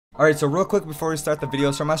Alright, so real quick before we start the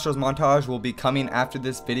video, Sir Maestro's montage will be coming after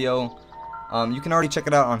this video. You can already check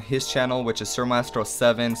it out on his channel, which is Sir Maestro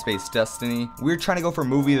 7 Space Destiny. We're trying to go for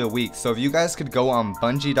movie of the week, so if you guys could go on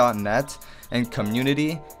bungie.net and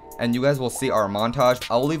community, and you guys will see our montage.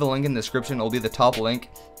 I will leave a link in the description. It will be the top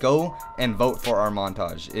link. Go and vote for our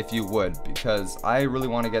montage if you would, because I really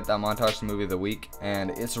want to get that montage to movie of the week,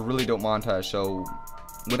 and it's a really dope montage. So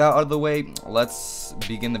without out of the way, let's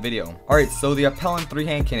begin the video. Alright, so the Appellant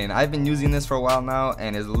 3-hand cannon. I've been using this for a while now,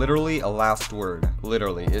 and is literally a last word.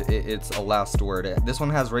 Literally, it's a last word. This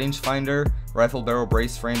one has rangefinder, rifle barrel,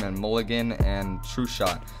 brace frame, and mulligan, and true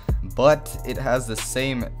shot. But it has the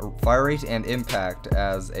same fire rate and impact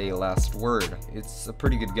as a last word. It's a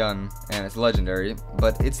pretty good gun, and it's legendary,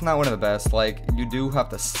 but it's not one of the best. Like, you do have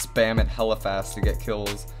to spam it hella fast to get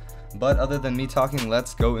kills. But other than me talking,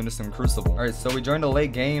 let's go into some Crucible. Alright, so we joined a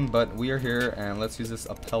late game, but we are here, and let's use this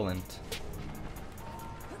Appellant.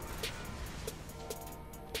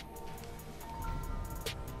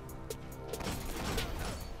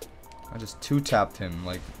 I just two-tapped him,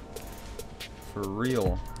 like, for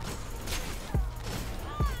real.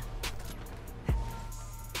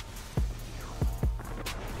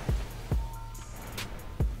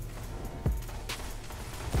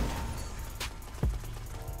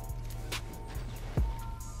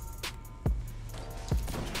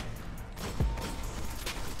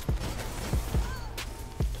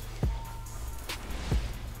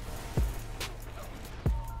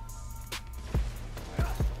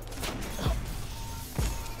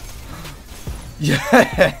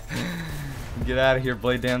 Yeah! Get out of here,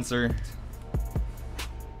 Blade Dancer.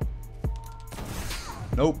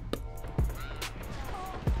 Nope.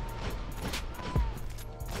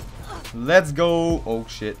 Let's go. Oh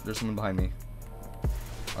shit, there's someone behind me.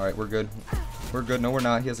 Alright, we're good. We're good. No, we're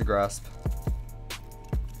not. He has a grasp.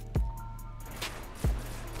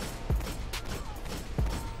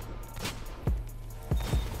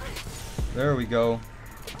 There we go.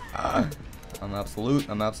 I'm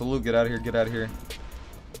absolute. Get out of here. Get out of here.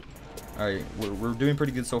 Alright, we're doing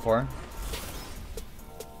pretty good so far.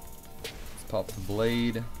 Let's pop the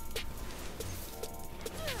blade.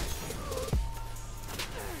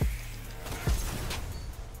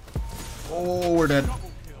 Oh, we're dead.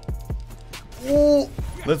 Oh,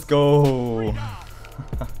 let's go.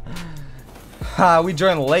 Ha, we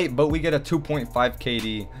joined late, but we get a 2.5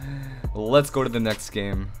 KD. Let's go to the next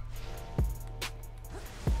game.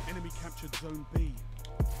 Zone B.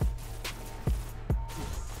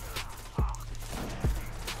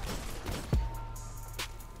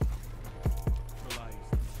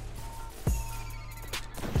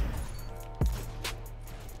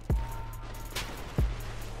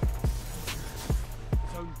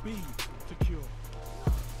 Zone B secure.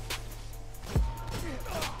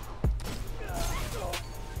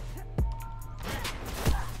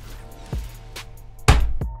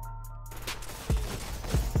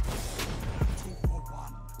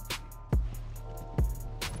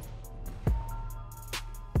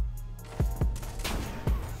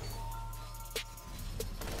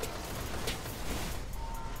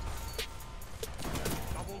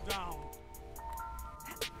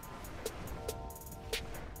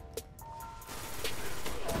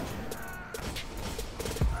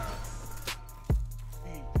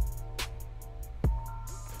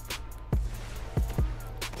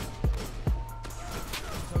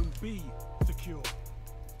 B secure.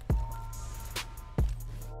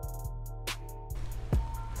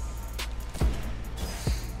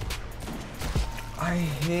 I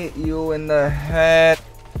hit you in the head.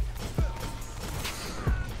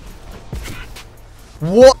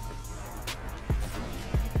 What?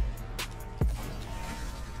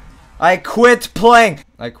 I quit playing.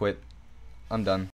 I quit. I'm done.